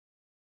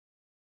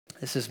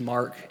This is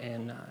Mark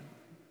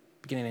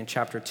beginning in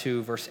chapter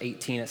 2, verse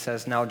 18. It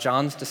says, "Now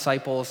John's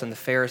disciples and the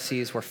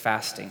Pharisees were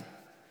fasting.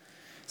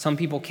 Some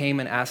people came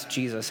and asked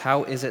Jesus,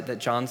 'How is it that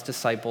John's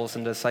disciples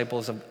and the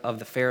disciples of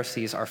the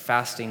Pharisees are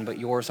fasting, but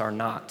yours are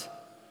not?'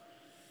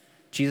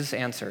 Jesus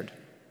answered,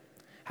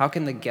 'How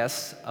can the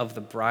guests of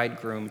the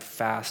bridegroom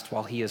fast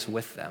while he is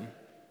with them?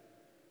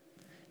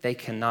 They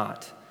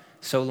cannot,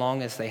 so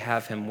long as they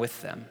have him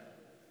with them.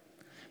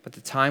 But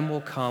the time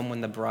will come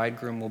when the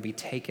bridegroom will be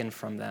taken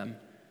from them,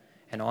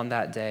 and on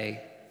that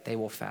day they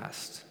will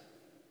fast.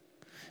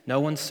 No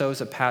one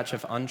sews a patch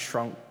of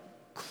unshrunk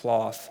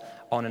cloth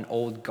on an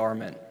old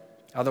garment.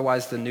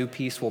 Otherwise the new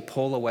piece will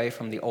pull away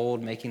from the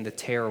old, making the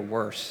tear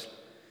worse.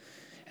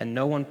 And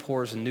no one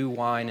pours new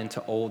wine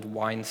into old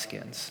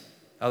wineskins.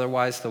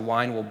 Otherwise the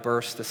wine will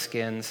burst the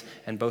skins,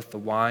 and both the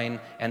wine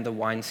and the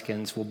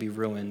wineskins will be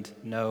ruined.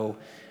 No,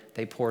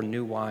 they pour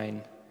new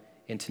wine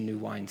into new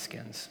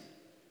wineskins.'"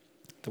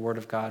 The word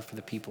of God for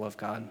the people of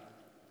God.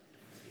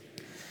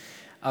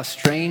 A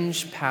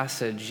strange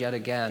passage, yet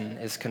again,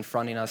 is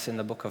confronting us in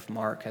the book of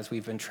Mark. As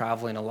we've been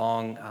traveling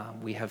along,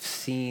 we have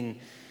seen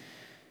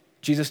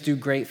Jesus do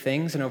great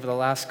things, and over the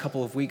last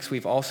couple of weeks,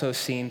 we've also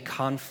seen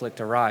conflict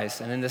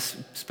arise. And in this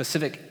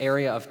specific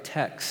area of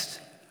text,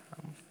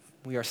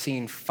 we are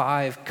seeing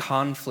 5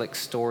 conflict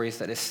stories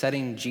that is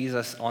setting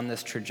Jesus on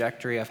this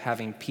trajectory of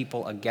having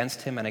people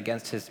against him and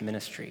against his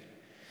ministry.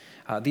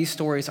 These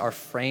stories are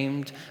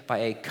framed by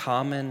a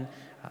common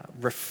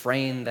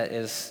refrain that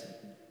is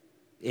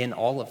in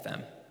all of them.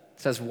 It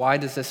says, "Why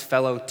does this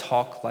fellow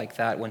talk like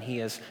that when he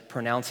is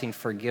pronouncing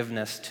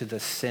forgiveness to the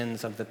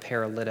sins of the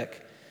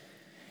paralytic?"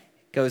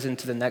 It goes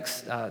into the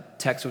next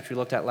text, which we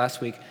looked at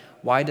last week.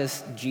 Why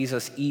does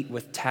Jesus eat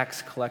with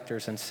tax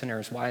collectors and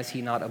sinners? Why is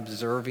he not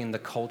observing the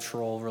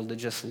cultural,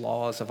 religious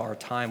laws of our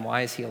time?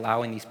 Why is he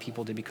allowing these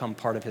people to become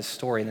part of his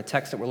story? In the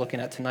text that we're looking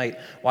at tonight,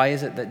 why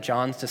is it that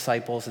John's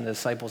disciples and the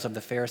disciples of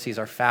the Pharisees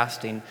are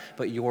fasting,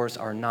 but yours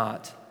are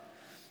not?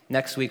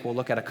 Next week, we'll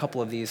look at a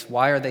couple of these.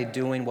 Why are they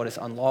doing what is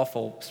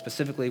unlawful,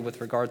 specifically with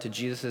regard to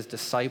Jesus'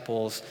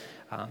 disciples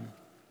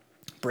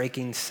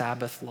breaking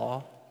Sabbath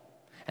law?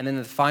 And then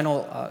the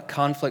final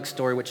conflict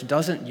story, which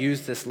doesn't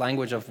use this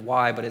language of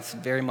why, but it's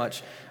very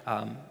much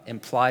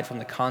implied from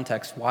the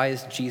context. Why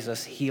is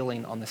Jesus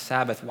healing on the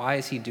Sabbath? Why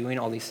is he doing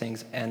all these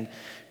things and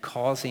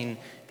causing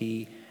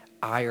the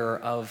ire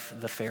of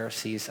the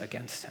Pharisees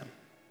against him?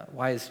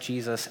 Why is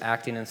Jesus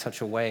acting in such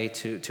a way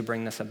to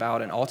bring this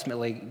about and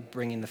ultimately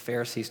bringing the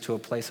Pharisees to a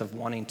place of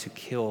wanting to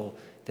kill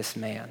this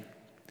man?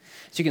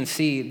 So you can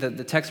see that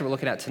the text that we're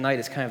looking at tonight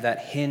is kind of that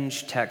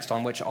hinge text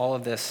on which all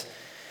of this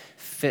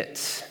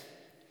fits.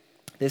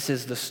 This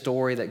is the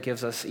story that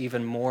gives us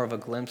even more of a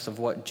glimpse of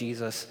what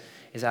Jesus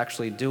is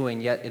actually doing,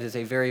 yet it is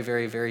a very,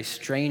 very, very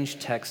strange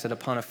text that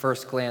upon a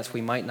first glance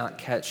we might not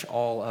catch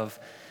all of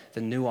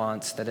the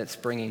nuance that it's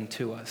bringing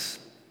to us.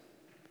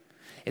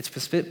 It's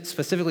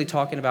specifically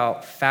talking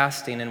about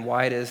fasting and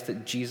why it is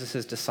that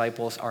Jesus'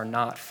 disciples are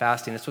not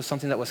fasting. This was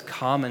something that was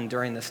common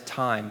during this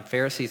time.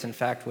 Pharisees, in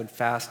fact, would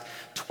fast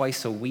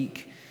twice a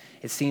week.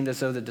 It seemed as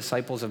though the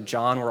disciples of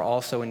John were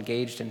also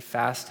engaged in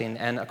fasting.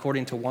 And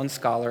according to one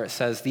scholar, it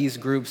says these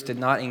groups did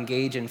not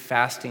engage in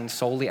fasting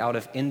solely out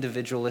of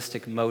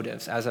individualistic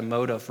motives, as a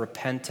mode of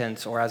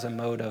repentance or as a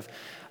mode of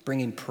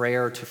bringing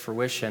prayer to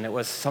fruition. It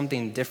was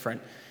something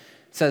different.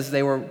 It says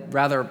they were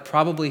rather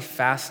probably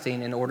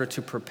fasting in order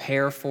to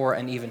prepare for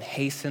and even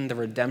hasten the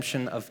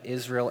redemption of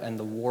Israel and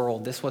the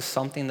world. This was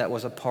something that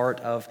was a part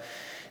of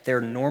their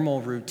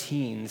normal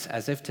routines,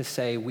 as if to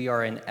say, we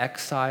are in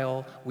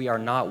exile, we are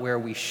not where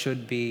we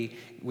should be,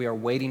 we are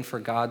waiting for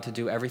God to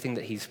do everything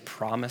that he's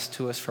promised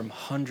to us from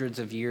hundreds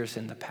of years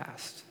in the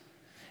past.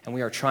 And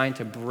we are trying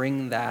to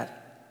bring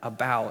that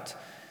about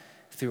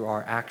through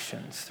our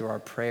actions, through our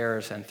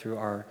prayers, and through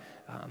our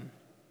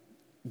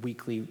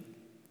weekly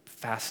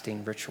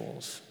fasting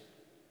rituals.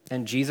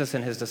 And Jesus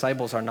and his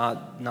disciples are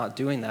not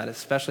doing that,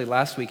 especially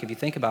last week. If you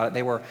think about it,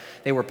 they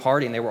were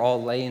partying. They were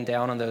all laying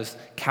down on those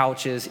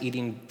couches,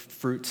 eating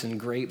fruits and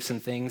grapes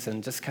and things,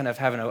 and just kind of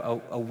having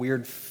a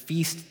weird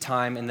feast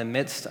time in the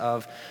midst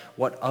of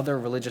what other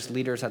religious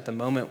leaders at the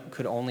moment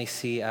could only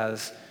see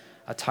as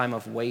a time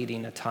of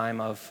waiting, a time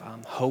of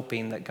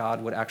hoping that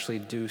God would actually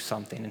do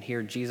something. And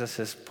here Jesus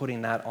is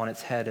putting that on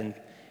its head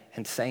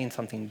and saying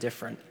something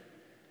different.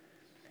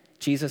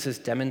 Jesus is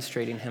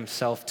demonstrating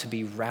himself to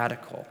be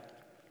radical.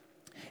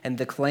 And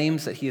the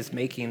claims that he is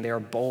making, they are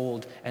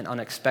bold and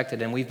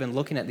unexpected. And we've been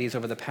looking at these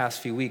over the past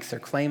few weeks. They're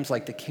claims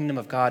like the kingdom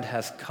of God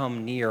has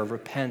come near,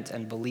 repent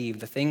and believe.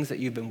 The things that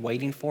you've been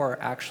waiting for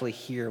are actually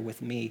here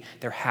with me.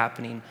 They're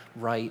happening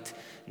right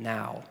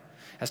now.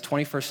 As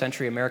 21st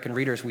century American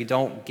readers, we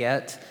don't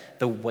get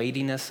the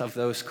weightiness of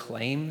those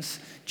claims.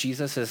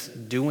 Jesus is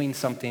doing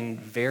something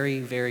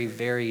very, very,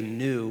 very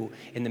new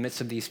in the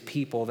midst of these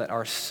people that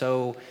are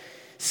so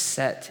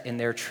set in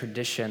their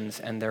traditions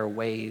and their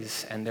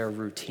ways and their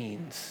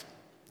routines.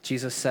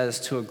 Jesus says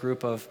to a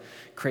group of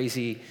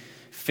crazy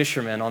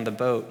fishermen on the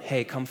boat,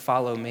 "Hey, come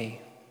follow me."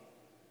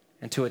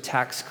 And to a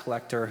tax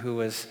collector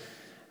who is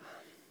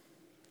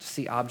just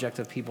the object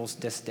of people's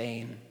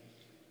disdain.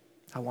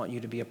 I want you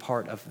to be a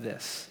part of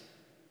this.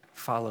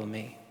 Follow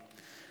me.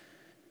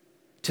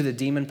 To the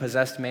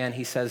demon-possessed man,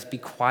 he says, be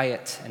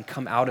quiet and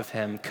come out of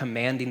him,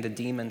 commanding the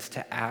demons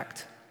to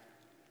act.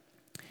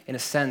 In a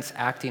sense,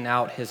 acting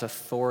out his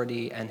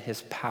authority and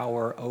his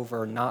power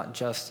over not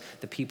just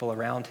the people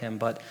around him,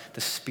 but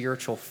the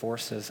spiritual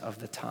forces of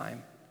the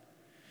time.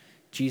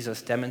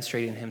 Jesus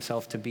demonstrating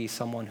himself to be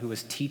someone who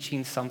is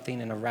teaching something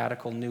in a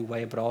radical new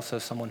way, but also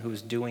someone who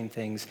is doing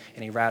things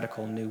in a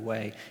radical new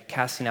way,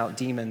 casting out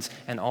demons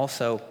and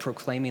also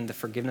proclaiming the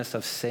forgiveness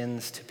of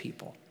sins to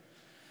people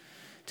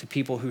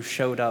who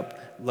showed up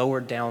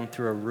lowered down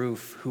through a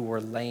roof, who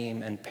were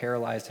lame and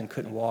paralyzed and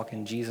couldn't walk,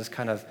 and Jesus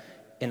kind of,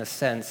 in a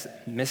sense,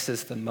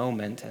 misses the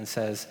moment and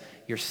says,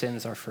 your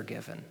sins are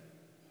forgiven.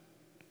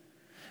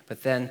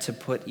 But then to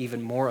put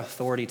even more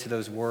authority to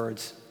those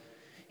words,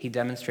 he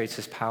demonstrates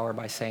his power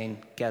by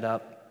saying, get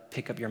up,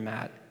 pick up your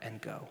mat, and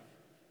go.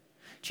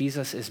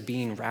 Jesus is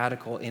being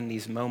radical in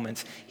these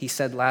moments. He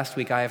said last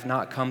week, I have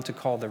not come to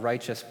call the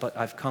righteous, but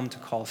I've come to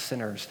call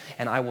sinners.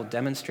 And I will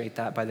demonstrate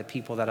that by the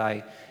people that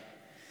I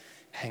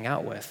hang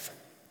out with,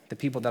 the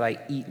people that I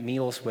eat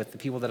meals with, the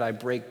people that I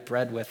break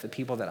bread with, the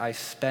people that I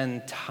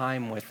spend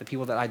time with, the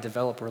people that I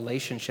develop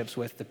relationships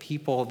with, the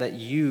people that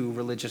you,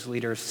 religious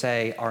leaders,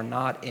 say are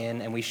not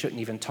in and we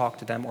shouldn't even talk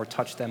to them or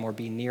touch them or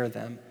be near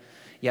them.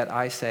 Yet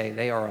I say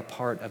they are a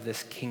part of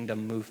this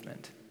kingdom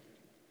movement.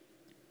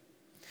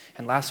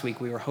 And last week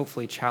we were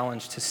hopefully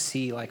challenged to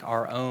see like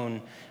our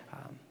own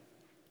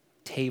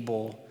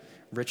table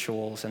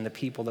rituals and the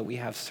people that we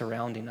have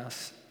surrounding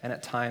us, and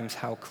at times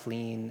how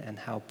clean and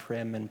how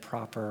prim and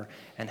proper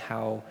and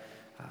how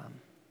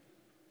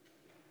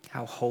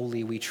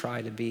holy we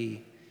try to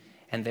be,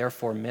 and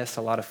therefore miss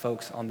a lot of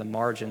folks on the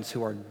margins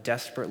who are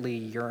desperately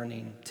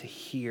yearning to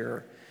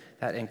hear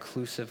that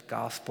inclusive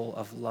gospel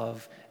of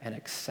love and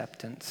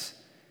acceptance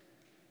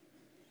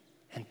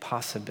and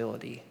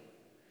possibility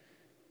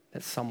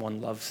that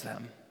someone loves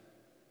them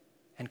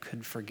and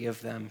could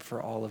forgive them for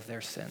all of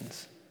their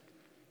sins.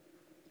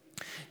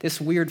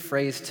 This weird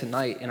phrase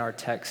tonight in our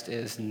text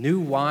is new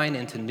wine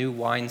into new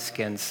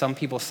wineskins. Some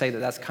people say that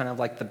that's kind of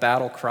like the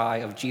battle cry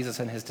of Jesus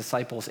and his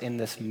disciples in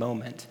this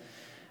moment.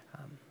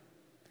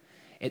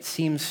 It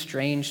seems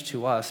strange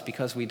to us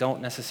because we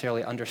don't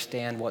necessarily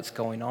understand what's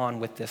going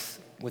on with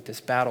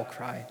this battle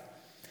cry.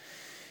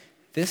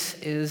 This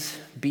is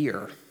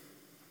beer.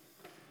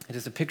 It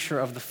is a picture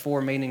of the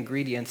four main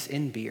ingredients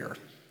in beer.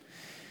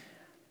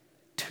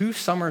 2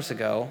 summers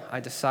ago,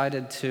 I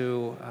decided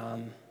to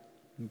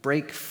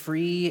break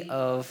free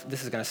of,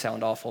 this is going to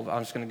sound awful, but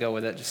I'm just going to go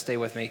with it, just stay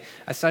with me.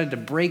 I decided to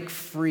break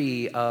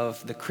free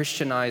of the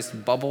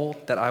Christianized bubble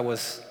that I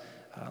was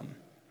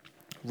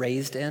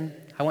raised in.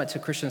 I went to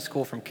Christian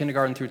school from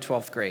kindergarten through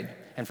 12th grade.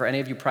 And for any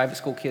of you private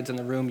school kids in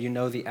the room, you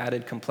know the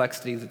added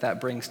complexity that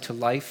brings to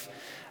life.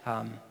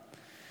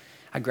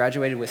 I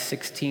graduated with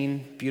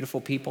 16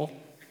 beautiful people.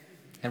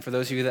 And for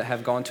those of you that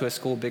have gone to a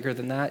school bigger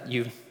than that,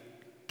 you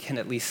can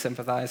at least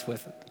sympathize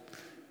with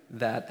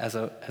that as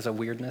a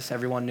weirdness.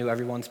 Everyone knew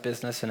everyone's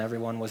business, and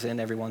everyone was in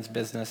everyone's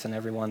business, and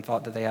everyone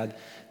thought that they had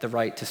the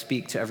right to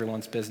speak to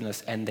everyone's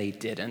business, and they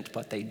didn't,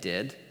 but they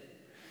did.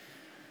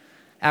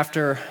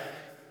 After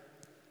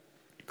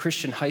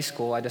Christian high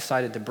school, I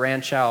decided to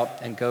branch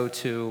out and go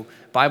to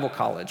Bible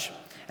college.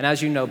 And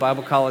as you know,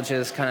 Bible college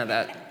is kind of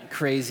that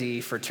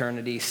crazy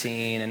fraternity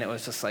scene, and it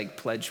was just like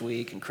pledge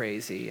week and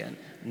crazy. And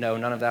no,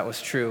 none of that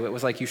was true. It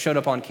was like you showed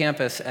up on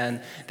campus, and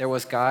there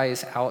was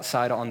guys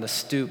outside on the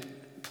stoop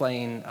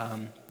playing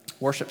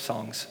worship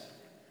songs.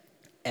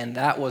 And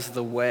that was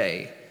the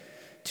way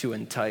to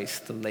entice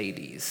the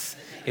ladies.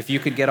 If you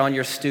could get on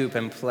your stoop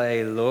and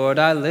play, Lord,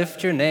 I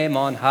lift your name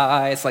on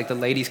high, it's like the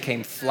ladies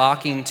came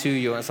flocking to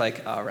you, and it's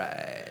like, all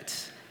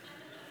right.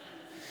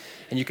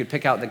 And you could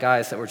pick out the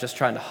guys that were just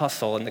trying to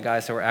hustle and the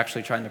guys that were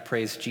actually trying to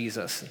praise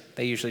Jesus.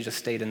 They usually just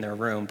stayed in their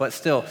room. But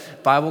still,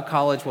 Bible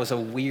college was a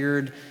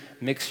weird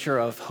mixture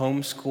of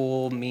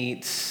homeschool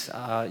meets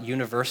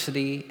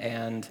university,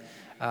 and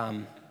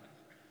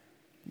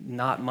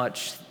not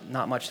much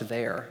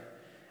there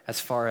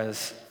as far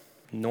as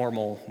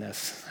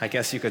normalness, I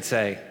guess you could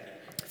say.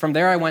 From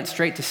there, I went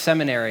straight to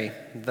seminary,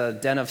 the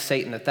den of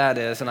Satan that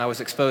is, and I was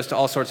exposed to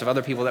all sorts of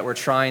other people that were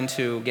trying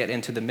to get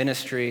into the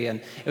ministry, and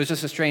it was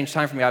just a strange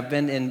time for me. I've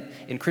been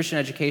in Christian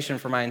education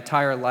for my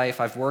entire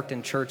life. I've worked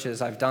in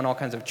churches. I've done all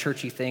kinds of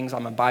churchy things.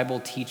 I'm a Bible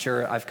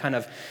teacher. I've kind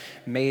of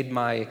made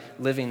my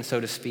living,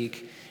 so to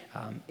speak,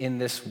 in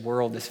this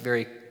world, this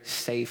very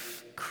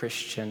safe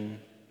Christian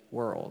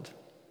world.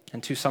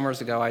 And 2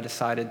 summers ago, I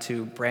decided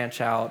to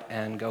branch out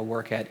and go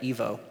work at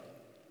Evo.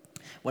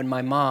 When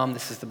my mom,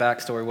 this is the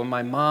backstory, when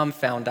my mom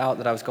found out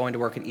that I was going to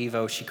work at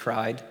Evo, she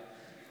cried.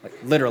 Like,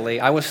 literally,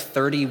 I was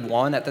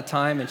 31 at the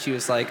time, and she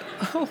was like,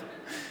 oh.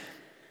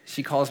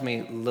 She calls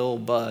me Lil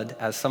Bud,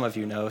 as some of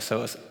you know, so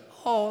it was,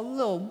 oh,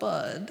 Lil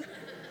Bud.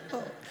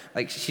 Oh.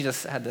 Like, she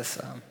just had this,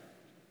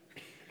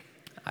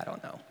 I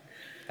don't know.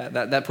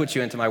 That puts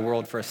you into my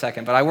world for a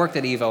second. But I worked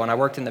at Evo, and I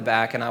worked in the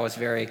back, and I was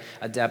very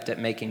adept at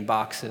making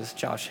boxes.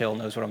 Josh Hill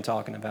knows what I'm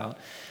talking about.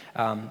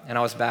 And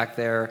I was back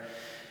there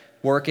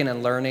working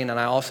and learning, and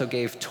I also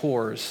gave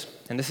tours.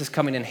 And this is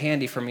coming in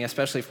handy for me,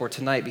 especially for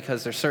tonight,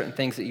 because there's certain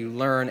things that you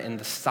learn in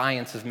the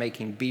science of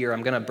making beer.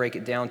 I'm going to break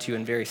it down to you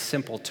in very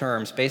simple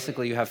terms.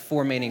 Basically, you have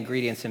 4 main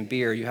ingredients in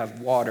beer. You have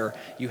water,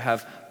 you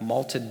have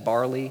malted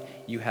barley,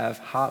 you have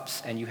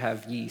hops, and you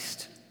have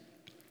yeast.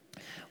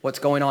 What's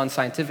going on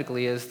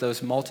scientifically is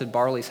those malted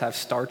barleys have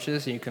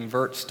starches, and you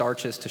convert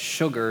starches to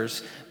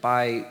sugars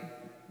by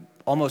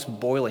almost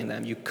boiling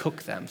them. You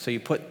cook them. So you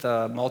put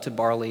the malted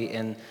barley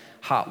in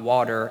hot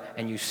water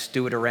and you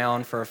stew it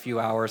around for a few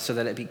hours so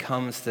that it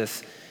becomes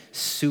this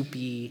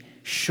soupy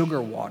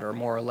sugar water,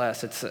 more or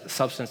less. It's a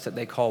substance that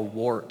they call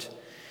wort.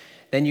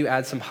 Then you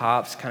add some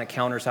hops, kind of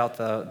counters out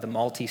the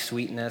malty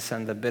sweetness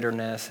and the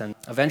bitterness, and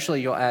eventually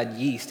you'll add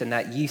yeast, and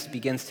that yeast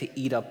begins to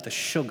eat up the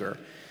sugar.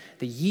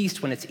 The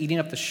yeast, when it's eating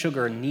up the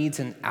sugar, needs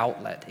an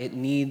outlet. It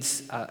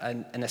needs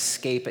an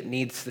escape. It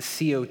needs the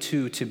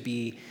CO2 to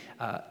be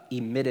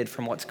emitted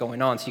from what's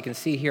going on. So you can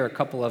see here a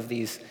couple of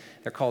these.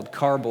 They're called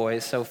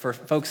carboys. So for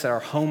folks that are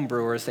home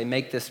brewers, they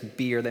make this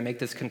beer, they make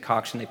this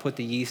concoction, they put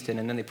the yeast in,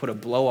 and then they put a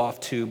blow-off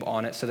tube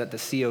on it so that the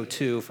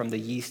CO2 from the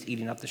yeast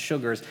eating up the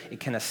sugars, it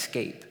can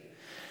escape.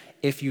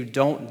 If you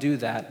don't do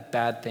that,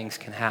 bad things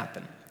can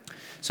happen.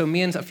 So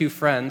me and a few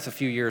friends a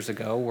few years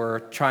ago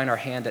were trying our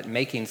hand at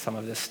making some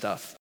of this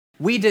stuff.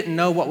 We didn't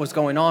know what was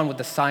going on with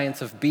the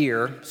science of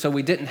beer, so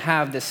we didn't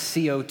have this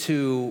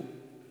CO2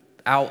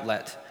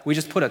 outlet. We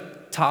just put a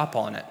top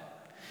on it.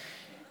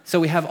 So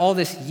we have all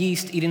this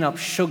yeast eating up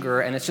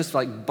sugar, and it's just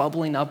like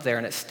bubbling up there,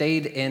 and it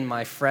stayed in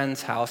my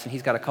friend's house, and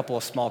he's got a couple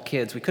of small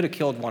kids. We could have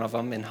killed one of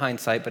them in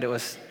hindsight, but it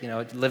was,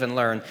 live and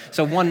learn.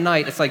 So one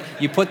night, it's like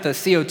you put the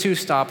CO2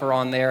 stopper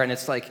on there, and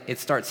it's like it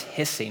starts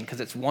hissing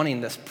because it's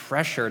wanting this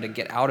pressure to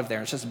get out of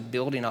there. It's just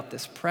building up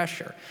this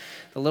pressure.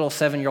 The little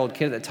 7-year-old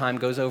kid at the time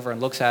goes over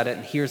and looks at it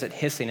and hears it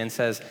hissing and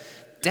says,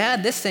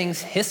 "Dad, this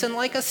thing's hissing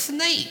like a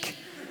snake."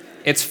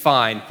 It's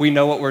fine. We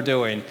know what we're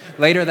doing.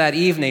 Later that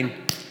evening,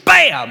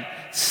 bam!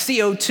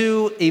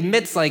 CO2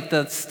 emits, like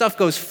the stuff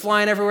goes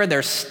flying everywhere.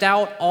 There's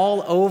stout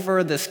all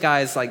over this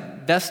guy's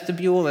like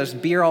vestibule. There's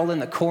beer all in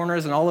the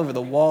corners and all over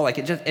the wall. Like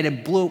it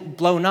had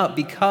blown up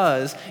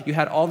because you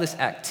had all this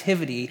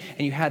activity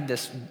and you had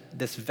this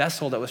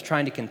vessel that was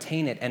trying to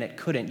contain it and it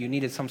couldn't. You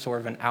needed some sort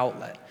of an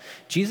outlet.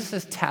 Jesus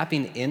is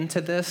tapping into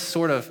this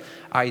sort of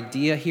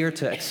idea here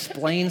to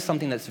explain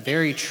something that's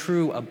very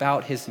true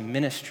about his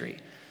ministry.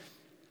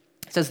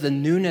 It says the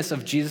newness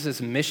of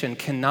Jesus' mission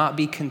cannot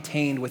be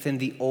contained within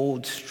the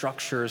old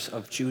structures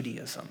of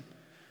Judaism.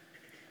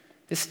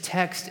 This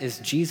text is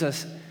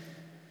Jesus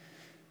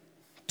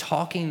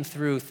talking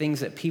through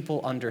things that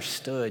people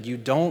understood. You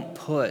don't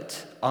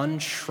put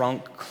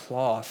unshrunk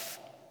cloth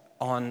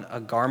on a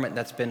garment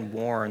that's been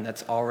worn,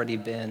 that's already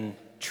been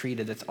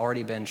treated, that's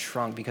already been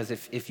shrunk, because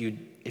if you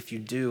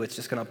do, it's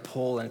just going to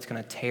pull and it's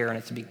going to tear and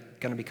it's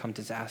going to become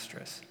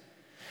disastrous.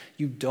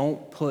 You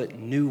don't put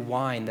new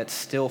wine that's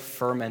still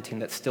fermenting,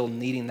 that's still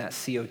needing that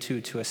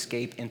CO2 to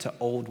escape into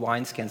old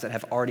wineskins that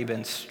have already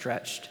been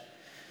stretched.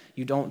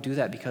 You don't do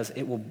that because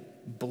it will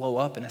blow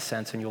up in a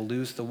sense and you'll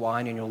lose the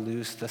wine and you'll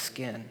lose the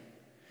skin.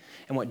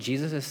 And what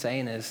Jesus is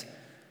saying is,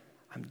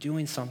 I'm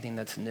doing something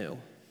that's new.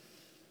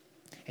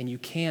 And you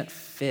can't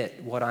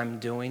fit what I'm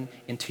doing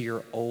into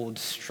your old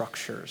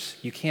structures.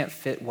 You can't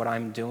fit what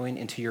I'm doing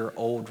into your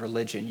old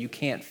religion. You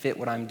can't fit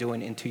what I'm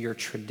doing into your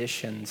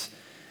traditions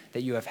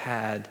that you have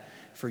had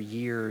for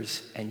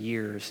years and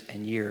years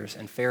and years.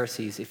 And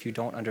Pharisees, if you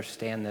don't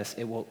understand this,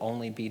 it will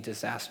only be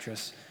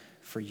disastrous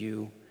for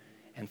you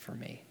and for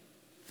me.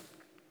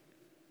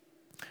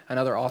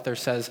 Another author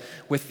says,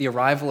 with the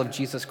arrival of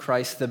Jesus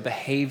Christ, the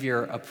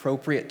behavior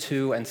appropriate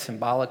to and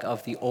symbolic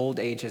of the old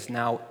age is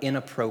now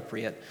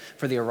inappropriate.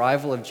 For the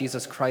arrival of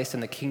Jesus Christ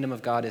and the kingdom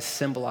of God is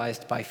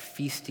symbolized by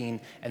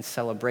feasting and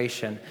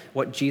celebration.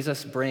 What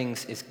Jesus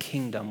brings is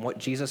kingdom. What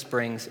Jesus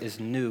brings is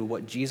new.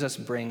 What Jesus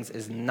brings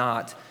is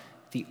not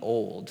the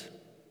old.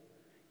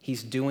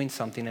 He's doing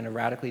something in a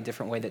radically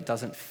different way that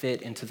doesn't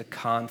fit into the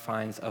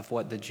confines of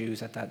what the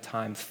Jews at that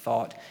time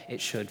thought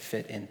it should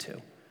fit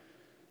into.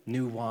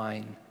 New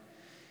wine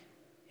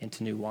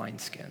into new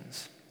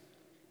wineskins.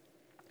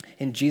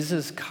 In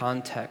Jesus'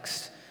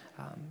 context,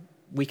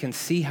 we can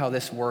see how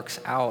this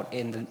works out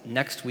in the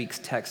next week's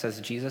text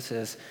as Jesus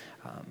is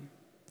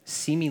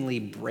seemingly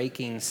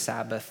breaking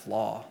Sabbath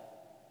law.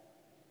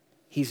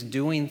 He's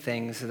doing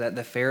things that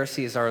the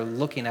Pharisees are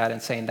looking at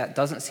and saying, that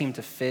doesn't seem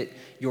to fit,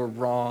 you're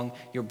wrong,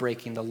 you're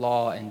breaking the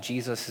law, and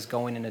Jesus is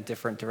going in a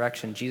different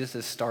direction. Jesus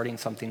is starting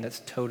something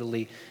that's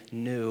totally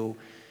new,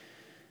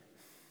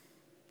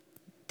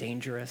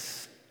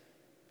 dangerous,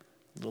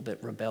 a little bit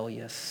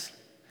rebellious.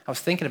 I was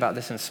thinking about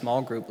this in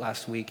small group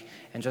last week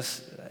and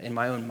just in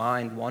my own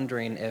mind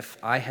wondering if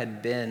I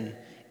had been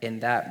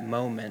in that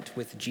moment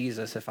with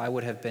Jesus, if I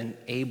would have been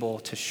able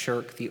to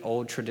shirk the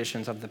old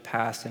traditions of the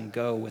past and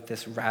go with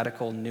this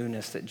radical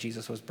newness that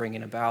Jesus was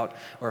bringing about,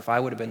 or if I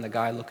would have been the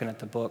guy looking at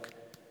the book,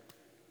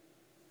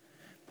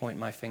 pointing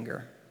my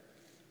finger.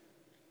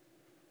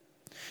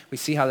 We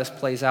see how this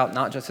plays out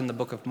not just in the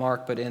book of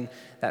Mark, but in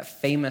that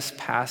famous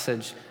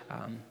passage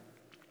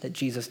that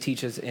Jesus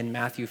teaches in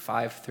Matthew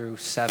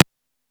 5-7,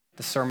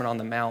 the Sermon on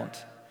the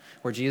Mount,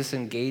 where Jesus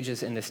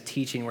engages in this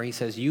teaching where he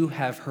says, you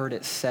have heard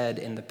it said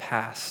in the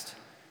past,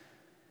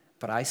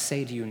 but I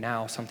say to you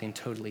now something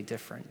totally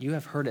different. You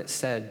have heard it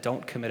said,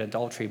 don't commit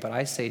adultery, but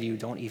I say to you,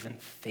 don't even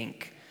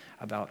think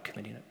about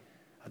committing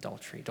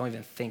adultery. Don't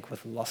even think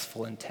with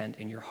lustful intent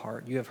in your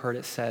heart. You have heard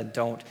it said,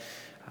 don't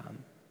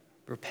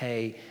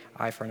repay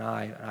eye for an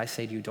eye. And I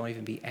say to you, don't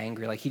even be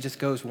angry. Like, he just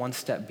goes one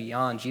step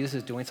beyond. Jesus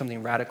is doing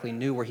something radically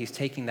new where he's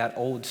taking that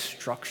old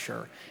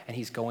structure and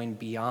he's going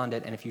beyond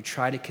it. And if you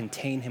try to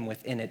contain him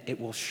within it, it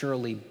will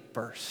surely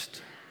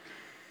burst.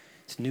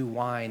 It's new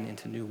wine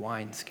into new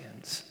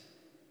wineskins.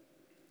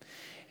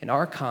 In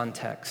our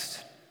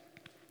context,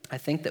 I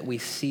think that we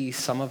see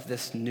some of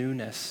this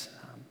newness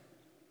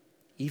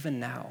even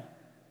now.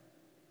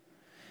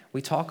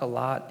 We talk a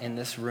lot in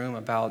this room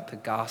about the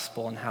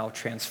gospel and how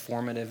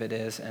transformative it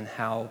is and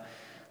how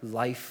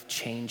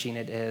life-changing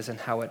it is and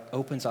how it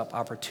opens up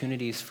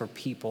opportunities for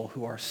people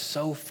who are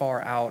so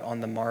far out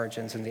on the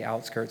margins and the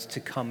outskirts to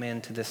come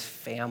into this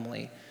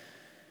family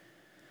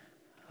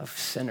of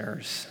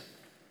sinners.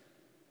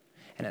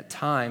 And at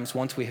times,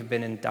 once we have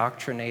been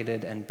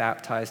indoctrinated and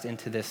baptized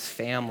into this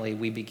family,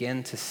 we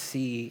begin to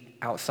see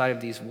outside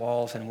of these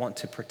walls and want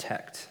to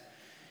protect.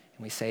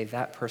 And we say,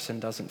 that person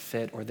doesn't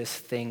fit, or this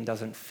thing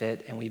doesn't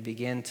fit, and we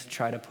begin to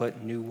try to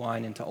put new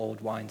wine into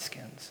old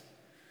wineskins.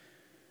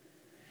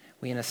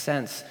 We, in a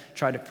sense,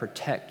 try to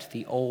protect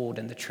the old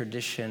and the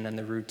tradition and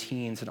the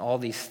routines and all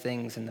these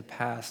things in the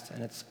past.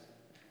 And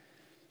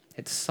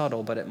it's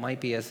subtle, but it might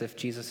be as if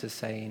Jesus is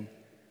saying,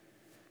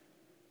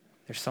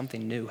 there's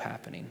something new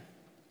happening.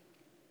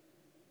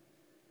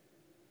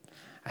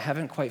 I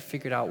haven't quite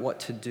figured out what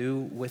to do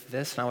with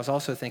this. And I was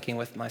also thinking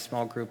with my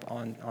small group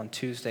on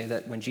Tuesday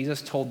that when Jesus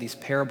told these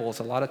parables,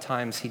 a lot of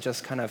times he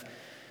just kind of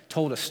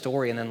told a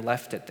story and then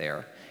left it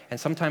there. And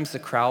sometimes the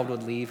crowd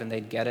would leave and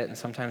they'd get it, and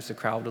sometimes the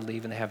crowd would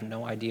leave and they have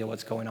no idea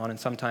what's going on. And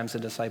sometimes the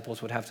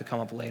disciples would have to come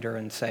up later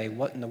and say,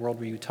 what in the world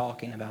were you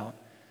talking about?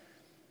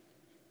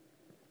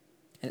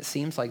 And it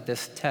seems like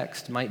this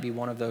text might be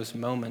one of those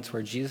moments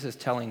where Jesus is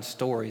telling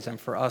stories, and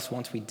for us,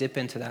 once we dip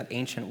into that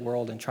ancient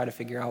world and try to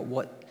figure out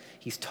what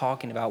he's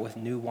talking about with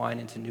new wine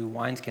into new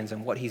wineskins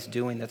and what he's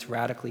doing that's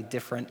radically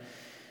different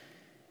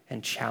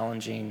and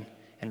challenging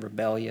and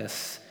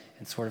rebellious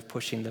and sort of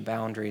pushing the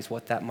boundaries,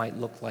 what that might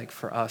look like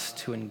for us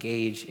to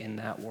engage in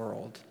that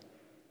world.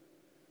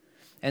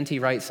 N.T.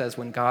 Wright says,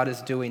 when God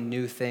is doing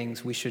new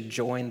things, we should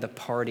join the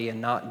party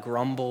and not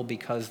grumble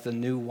because the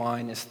new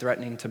wine is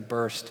threatening to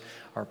burst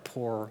our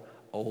poor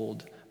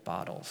old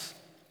bottles.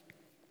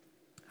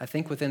 I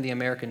think within the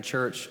American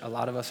church, a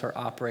lot of us are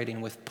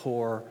operating with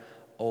poor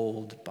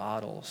old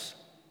bottles.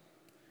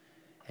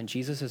 And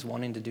Jesus is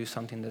wanting to do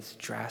something that's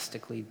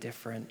drastically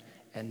different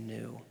and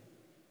new.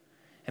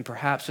 And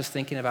perhaps just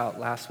thinking about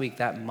last week,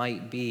 that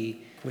might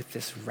be with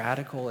this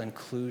radical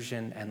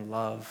inclusion and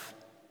love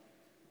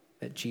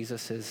that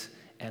Jesus is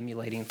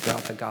emulating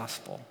throughout the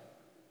gospel.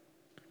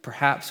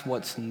 Perhaps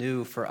what's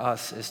new for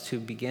us is to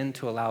begin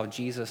to allow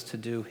Jesus to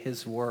do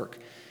his work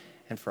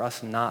and for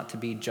us not to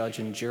be judge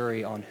and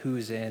jury on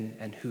who's in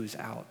and who's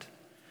out.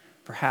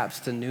 Perhaps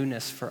the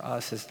newness for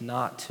us is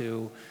not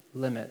to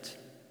limit.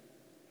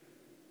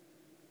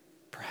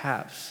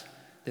 Perhaps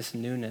this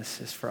newness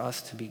is for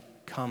us to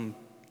become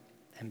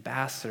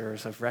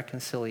ambassadors of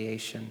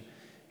reconciliation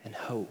and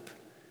hope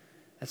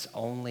that's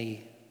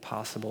only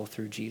possible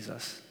through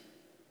Jesus.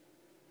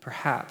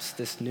 Perhaps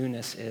this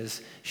newness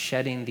is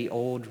shedding the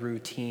old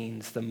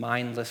routines, the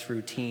mindless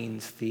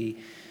routines, the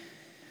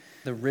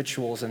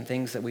rituals and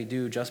things that we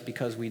do just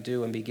because we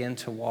do, and begin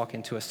to walk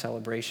into a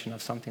celebration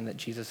of something that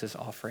Jesus is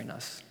offering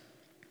us.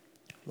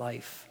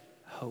 Life,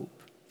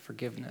 hope,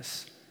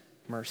 forgiveness,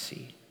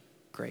 mercy,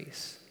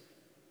 grace.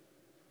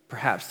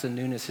 Perhaps the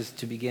newness is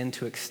to begin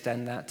to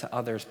extend that to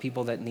others,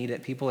 people that need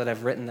it, people that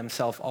have written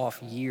themselves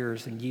off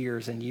years and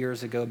years and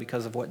years ago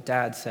because of what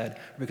dad said,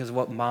 or because of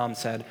what mom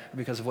said, or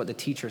because of what the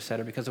teacher said,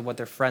 or because of what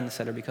their friend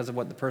said, or because of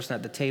what the person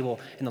at the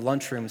table in the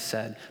lunchroom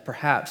said.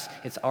 Perhaps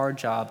it's our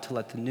job to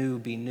let the new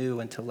be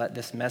new and to let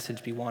this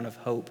message be one of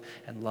hope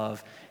and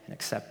love and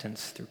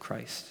acceptance through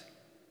Christ.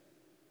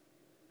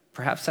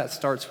 Perhaps that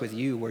starts with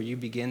you, where you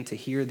begin to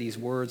hear these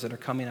words that are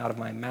coming out of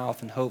my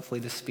mouth, and hopefully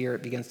the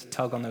Spirit begins to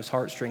tug on those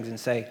heartstrings and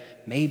say,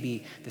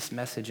 maybe this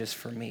message is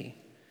for me.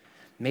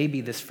 Maybe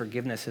this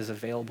forgiveness is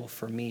available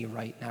for me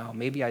right now.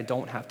 Maybe I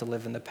don't have to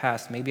live in the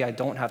past. Maybe I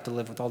don't have to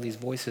live with all these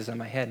voices in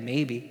my head.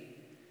 Maybe.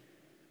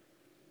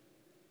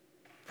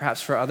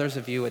 Perhaps for others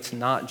of you, it's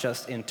not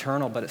just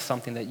internal, but it's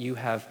something that you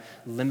have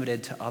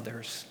limited to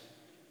others.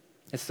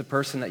 It's the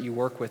person that you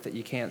work with that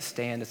you can't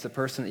stand. It's the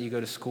person that you go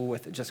to school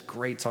with that just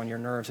grates on your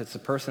nerves. It's the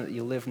person that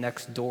you live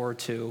next door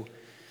to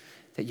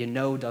that you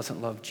know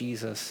doesn't love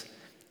Jesus,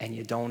 and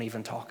you don't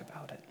even talk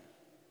about it.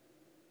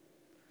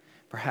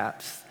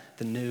 Perhaps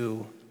the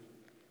new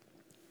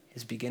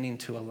is beginning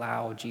to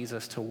allow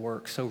Jesus to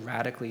work so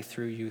radically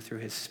through you, through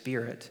his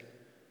Spirit,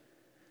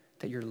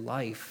 that your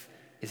life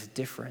is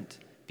different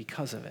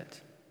because of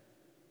it.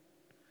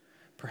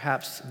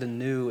 Perhaps the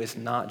new is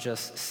not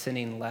just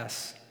sinning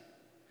less,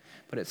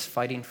 but it's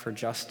fighting for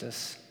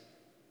justice.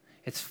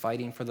 It's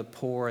fighting for the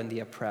poor and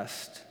the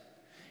oppressed.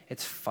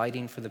 It's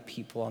fighting for the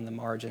people on the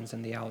margins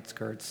and the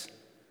outskirts.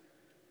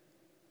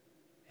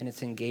 And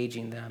it's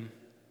engaging them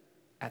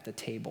at the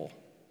table.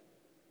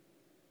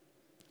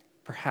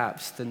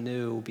 Perhaps the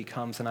new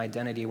becomes an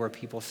identity where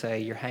people say,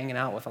 you're hanging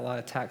out with a lot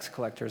of tax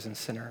collectors and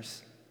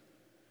sinners.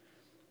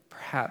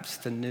 Perhaps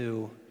the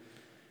new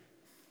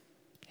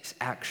is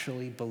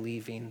actually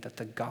believing that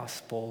the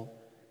gospel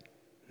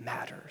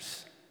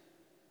matters.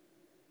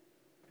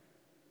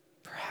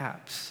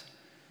 Perhaps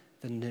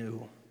the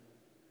new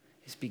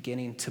is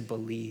beginning to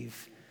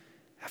believe,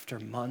 after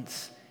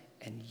months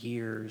and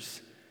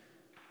years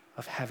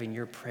of having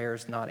your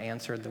prayers not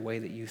answered the way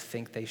that you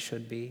think they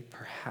should be,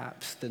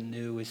 perhaps the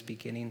new is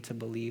beginning to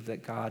believe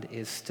that God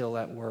is still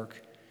at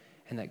work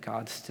and that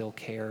God still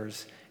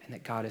cares and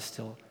that God is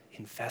still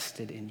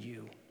invested in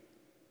you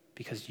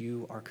because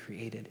you are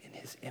created in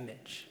his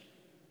image.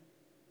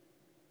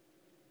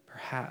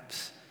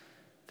 Perhaps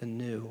the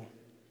new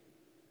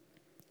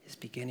is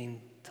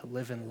beginning to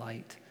live in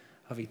light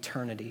of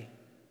eternity,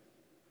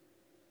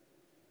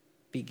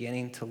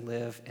 beginning to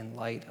live in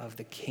light of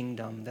the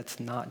kingdom that's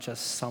not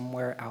just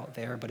somewhere out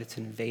there, but it's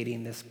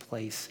invading this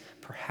place.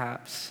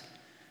 Perhaps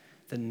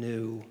the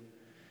new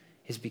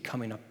is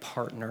becoming a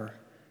partner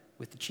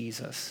with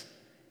Jesus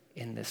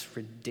in this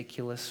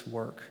ridiculous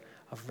work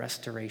of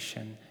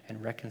restoration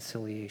and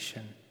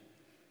reconciliation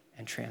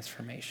and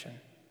transformation.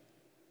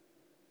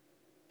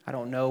 I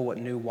don't know what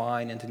new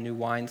wine into new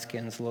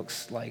wineskins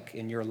looks like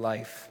in your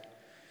life,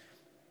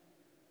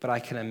 but I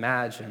can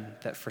imagine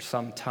that for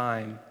some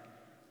time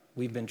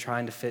we've been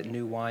trying to fit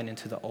new wine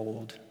into the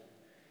old,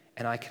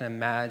 and I can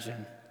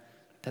imagine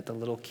that the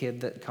little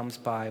kid that comes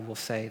by will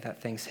say,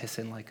 that thing's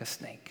hissing like a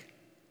snake.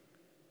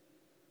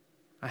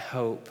 I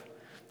hope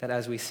that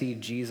as we see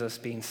Jesus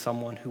being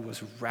someone who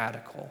was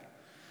radical,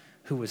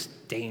 who was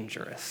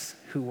dangerous,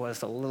 who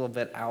was a little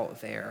bit out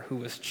there, who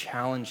was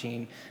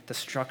challenging the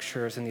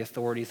structures and the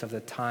authorities of the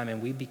time,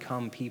 and we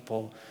become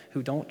people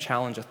who don't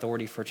challenge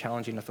authority for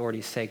challenging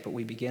authority's sake, but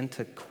we begin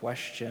to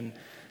question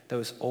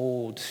those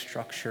old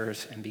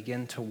structures and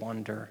begin to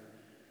wonder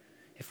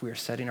if we are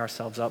setting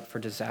ourselves up for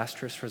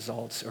disastrous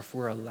results or if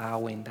we're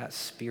allowing that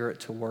Spirit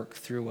to work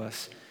through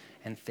us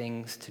and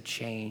things to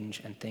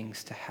change and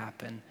things to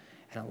happen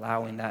and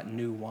allowing that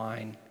new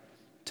wine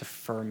to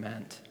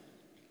ferment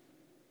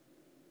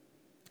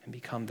and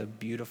become the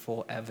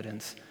beautiful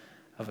evidence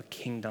of a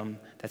kingdom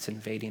that's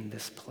invading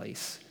this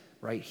place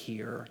right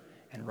here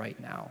and right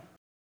now.